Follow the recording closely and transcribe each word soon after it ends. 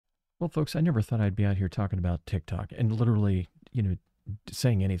Well, folks, I never thought I'd be out here talking about TikTok and literally,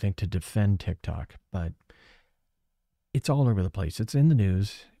 saying anything to defend TikTok, but it's all over the place. It's in the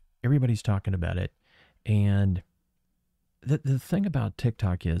news. Everybody's talking about it. And the thing about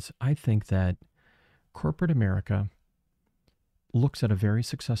TikTok is, I think that corporate America looks at a very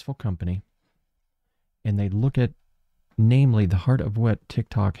successful company and they look at, namely, the heart of what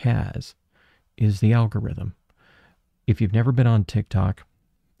TikTok has is the algorithm. If you've never been on TikTok,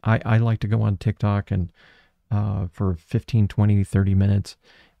 I like to go on TikTok and for 15, 20, 30 minutes,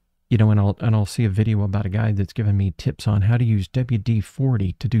 and I'll see a video about a guy that's giving me tips on how to use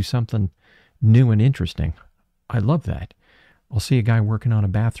WD-40 to do something new and interesting. I love that. I'll see a guy working on a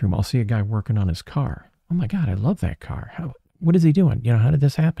bathroom. I'll see a guy working on his car. Oh my God, I love that car. What is he doing? How did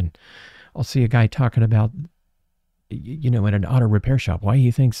this happen? I'll see a guy talking about, in an auto repair shop, why he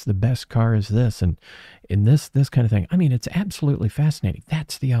thinks the best car is this and in this kind of thing. I mean, it's absolutely fascinating.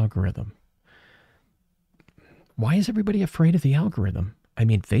 That's the algorithm. Why is everybody afraid of the algorithm? I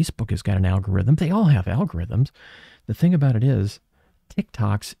mean, Facebook has got an algorithm. They all have algorithms. The thing about it is,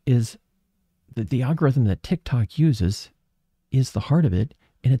 TikTok's is the algorithm that TikTok uses is the heart of it,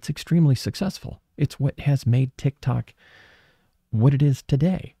 and it's extremely successful. It's what has made TikTok what it is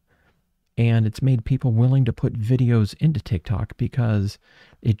today. And it's made people willing to put videos into TikTok because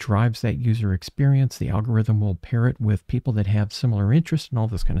it drives that user experience. The algorithm will pair it with people that have similar interests and all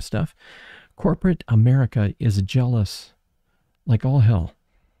this kind of stuff. Corporate America is jealous like all hell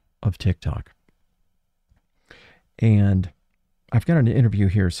of TikTok. And I've got an interview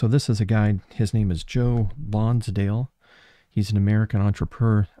here. So this is a guy, his name is Joe Lonsdale. He's an American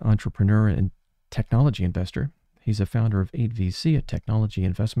entrepreneur and technology investor. He's a founder of 8VC, a technology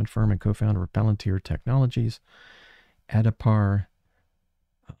investment firm, and co-founder of Palantir Technologies, Adapar,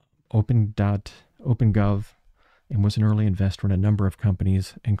 OpenGov, and was an early investor in a number of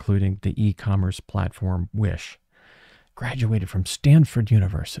companies, including the e-commerce platform Wish. Graduated from Stanford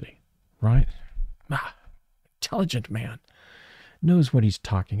University, right? Intelligent man. Knows what he's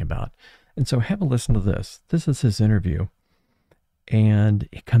talking about. And so have a listen to this. This is his interview. And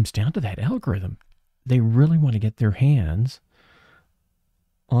it comes down to that algorithm. They really want to get their hands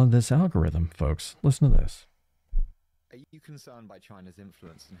on this algorithm, folks. Listen to this. Are you concerned by China's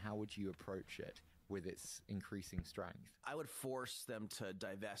influence, and how would you approach it with its increasing strength? I would force them to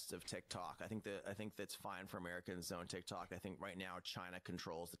divest of TikTok. I think that's fine for Americans to own TikTok. I think right now China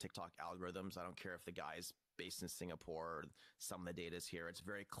controls the TikTok algorithms. I don't care if the guy's based in Singapore or some of the data is here. It's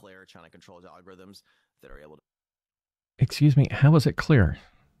very clear China controls algorithms that are able to. Excuse me, how is it clear?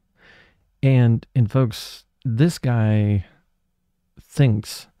 And folks, this guy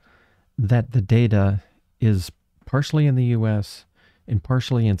thinks that the data is partially in the US and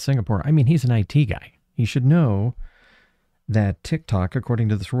partially in Singapore. I mean, he's an IT guy. He should know that TikTok, according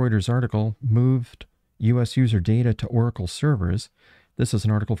to this Reuters article, moved US user data to Oracle servers. This is an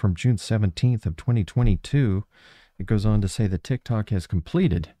article from June 17th of 2022. It goes on to say that TikTok has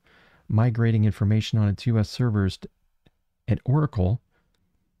completed migrating information on its US servers at Oracle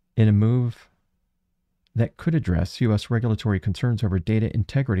in a move that could address U.S. regulatory concerns over data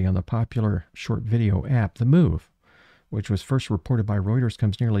integrity on the popular short video app. The move, which was first reported by Reuters,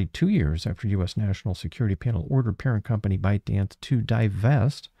 comes nearly 2 years after U.S. National Security Panel ordered parent company ByteDance to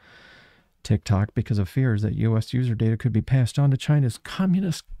divest TikTok because of fears that U.S. user data could be passed on to China's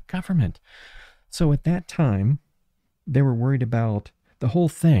communist government. So at that time, they were worried about the whole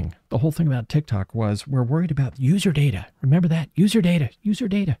thing about TikTok was, we're worried about user data. Remember that? User data.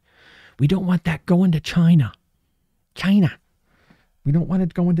 We don't want that going to China. We don't want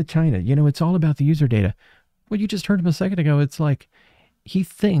it going to China. It's all about the user data. Well, you just heard him a second ago. It's like he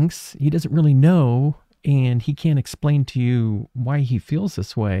thinks he doesn't really know, and he can't explain to you why he feels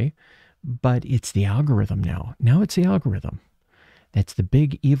this way, but it's the algorithm now. Now it's the algorithm. That's the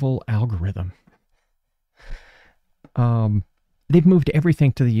big evil algorithm. They've moved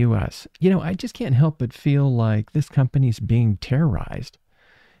everything to the U.S. I just can't help but feel like this company's being terrorized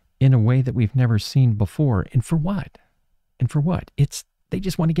in a way that we've never seen before. And for what? They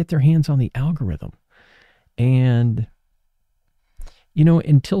just want to get their hands on the algorithm. And,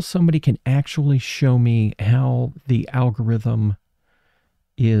 until somebody can actually show me how the algorithm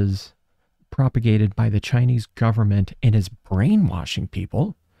is propagated by the Chinese government and is brainwashing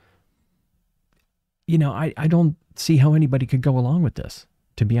people, I don't see how anybody could go along with this,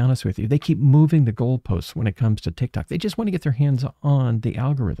 to be honest with you. They keep moving the goalposts when it comes to TikTok. They just want to get their hands on the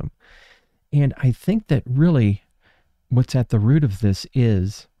algorithm. And I think that really what's at the root of this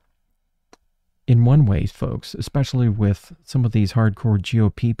is, in one way, folks, especially with some of these hardcore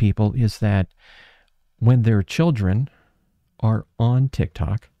GOP people, is that when their children are on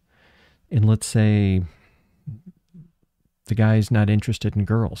TikTok, And let's say the guy's not interested in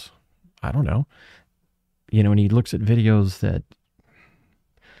girls. I don't know. And he looks at videos that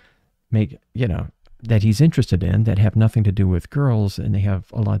make, that he's interested in that have nothing to do with girls and they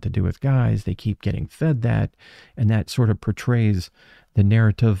have a lot to do with guys. They keep getting fed that, and that sort of portrays the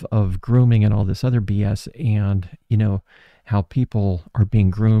narrative of grooming and all this other BS, and how people are being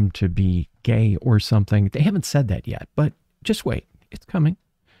groomed to be gay or something. They haven't said that yet, but just wait. It's coming.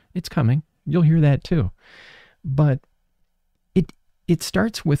 It's coming. You'll hear that too. But it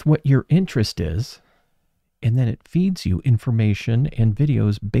starts with what your interest is, and then it feeds you information and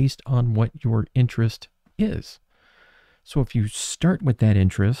videos based on what your interest is. So if you start with that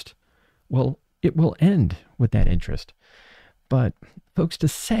interest, well, it will end with that interest. But folks, to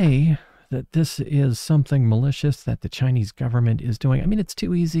say that this is something malicious that the Chinese government is doing, I mean, it's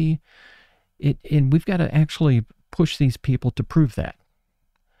too easy. And we've got to actually push these people to prove that,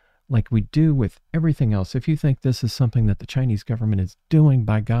 like we do with everything else. If you think this is something that the Chinese government is doing,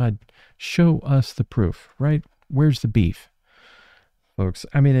 by God, show us the proof, right? Where's the beef, folks?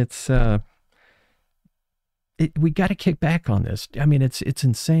 I mean, we got to kick back on this. I mean, it's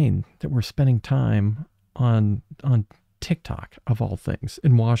insane that we're spending time on TikTok, of all things,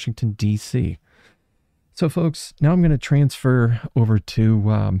 in Washington, D.C. So, folks, now I'm going to transfer over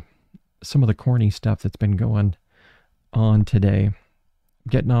to some of the corny stuff that's been going on today.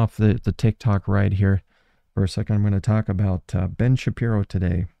 Getting off the TikTok ride here for a second, I'm going to talk about Ben Shapiro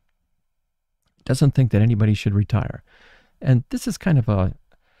today. Doesn't think that anybody should retire. And this is kind of I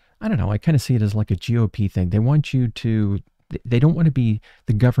don't know, I kind of see it as like a GOP thing. They want you to, they don't want to be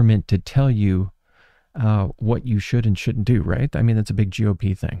the government to tell you what you should and shouldn't do, right? I mean, that's a big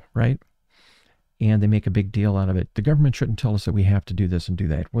GOP thing, right? And they make a big deal out of it. The government shouldn't tell us that we have to do this and do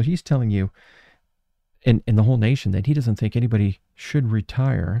that. Well, he's telling you, in the whole nation, that he doesn't think anybody should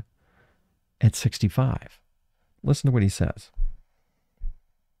retire at 65. Listen to what he says.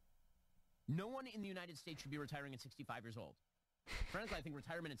 No one in the United States should be retiring at 65 years old. Frankly, I think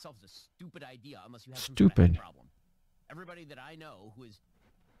retirement itself is a stupid idea unless you have some sort of health problem. Everybody that I know who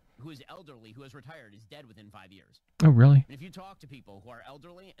is elderly, who has retired, is dead within 5 years. Oh, really? And if you talk to people who are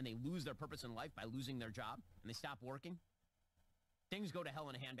elderly and they lose their purpose in life by losing their job and they stop working, things go to hell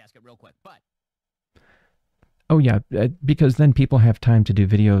in a handbasket real quick. But oh, yeah, because then people have time to do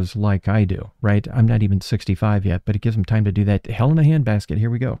videos like I do, right? I'm not even 65 yet, but it gives them time to do that. Hell in a handbasket. Here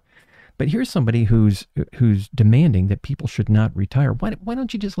we go. But here's somebody who's demanding that people should not retire. Why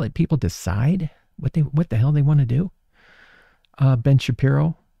don't you just let people decide what the hell they want to do? Ben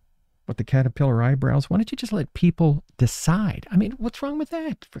Shapiro with the caterpillar eyebrows. Why don't you just let people decide? I mean, what's wrong with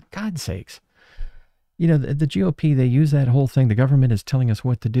that? For God's sakes. The GOP, they use that whole thing. The government is telling us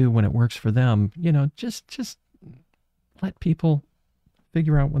what to do when it works for them. Just let people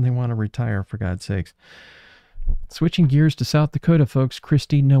figure out when they want to retire, for God's sakes. Switching gears to South Dakota, folks.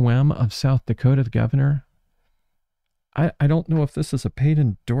 Kristi Noem of South Dakota, the governor. I don't know if this is a paid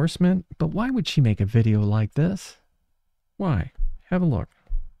endorsement, but why would she make a video like this? Why? Have a look.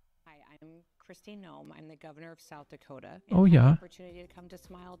 Hi, I'm Kristi Noem. I'm the governor of South Dakota. Oh, and yeah. I had the opportunity to come to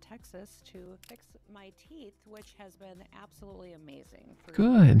Smile, Texas to fix my teeth, which has been absolutely amazing. For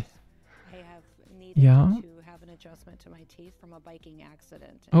Good. years. I have needed Yeah. to have an adjustment to my teeth from a biking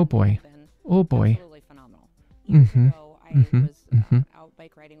accident. Oh, and boy. they've been Oh, boy. Absolutely phenomenal. Years Mhm. ago, I Mhm. was Mhm. out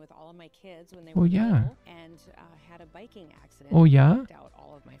bike riding with all of my kids when they Oh, were yeah. little, and had a biking accident. Oh, and yeah? knocked out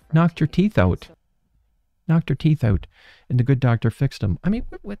all of my front Knocked your teeth out. So Knocked her teeth out, and the good doctor fixed them. I mean,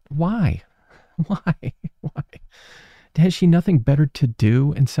 why? Why? Why? Has she nothing better to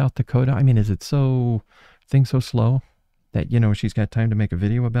do in South Dakota? I mean, is it things so slow that, she's got time to make a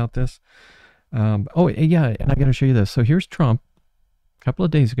video about this? Oh, yeah, and I got to show you this. So here's Trump a couple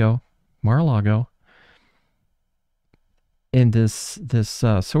of days ago, Mar-a-Lago, and this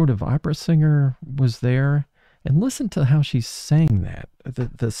sort of opera singer was there, and listen to how she sang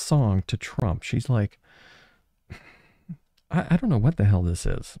the song to Trump. She's like, I don't know what the hell this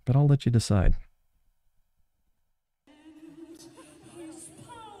is, but I'll let you decide.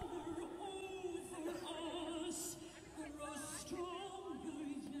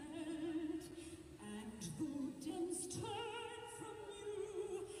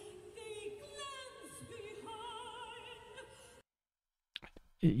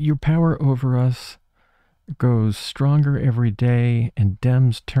 Your power over us grows stronger every day, and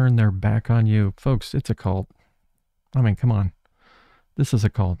Dems turn their back on you. Folks, it's a cult. I mean, come on. This is a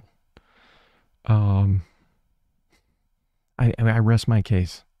cult. I rest my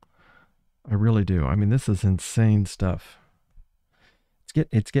case. I really do. I mean, this is insane stuff.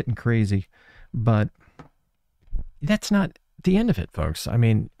 It's getting crazy, but that's not the end of it, folks. I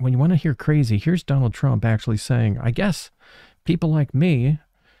mean, when you want to hear crazy, here's Donald Trump actually saying, I guess people like me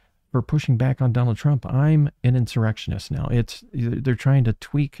for pushing back on Donald Trump, I'm an insurrectionist now. They're trying to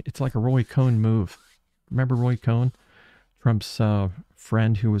tweak. It's like a Roy Cohn move. Remember Roy Cohn, Trump's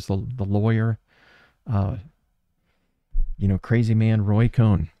friend who was the lawyer, crazy man Roy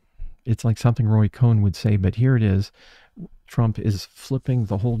Cohn. It's like something Roy Cohn would say, but here it is. Trump is flipping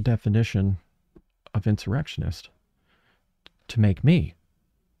the whole definition of insurrectionist to make me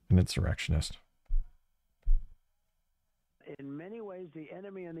an insurrectionist. In many ways, the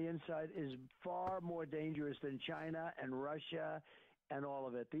enemy on the inside is far more dangerous than China and Russia and all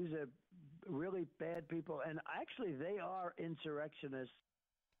of it. These are really bad people, and actually they are insurrectionists.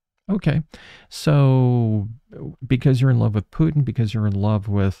 Okay, so because you're in love with Putin, because you're in love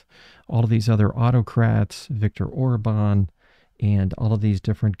with all of these other autocrats, Viktor Orban, and all of these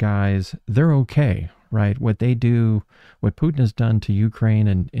different guys, they're okay, right? What they do, what Putin has done to Ukraine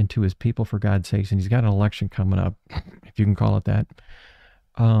and to his people, for God's sakes, and he's got an election coming up, if you can call it that,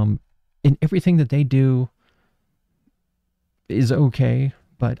 and everything that they do is okay,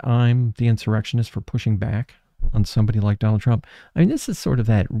 but I'm the insurrectionist for pushing back on somebody like Donald Trump. I mean, this is sort of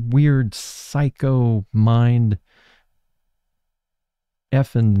that weird psycho mind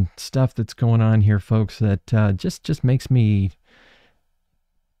effing stuff that's going on here, folks, that just makes me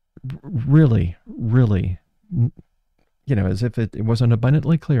really, really, as if it wasn't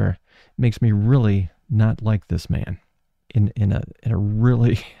abundantly clear, makes me really not like this man in a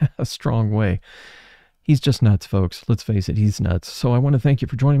really strong way. He's just nuts, folks. Let's face it, he's nuts. So I want to thank you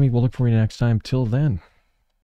for joining me. We'll look for you next time. Till then.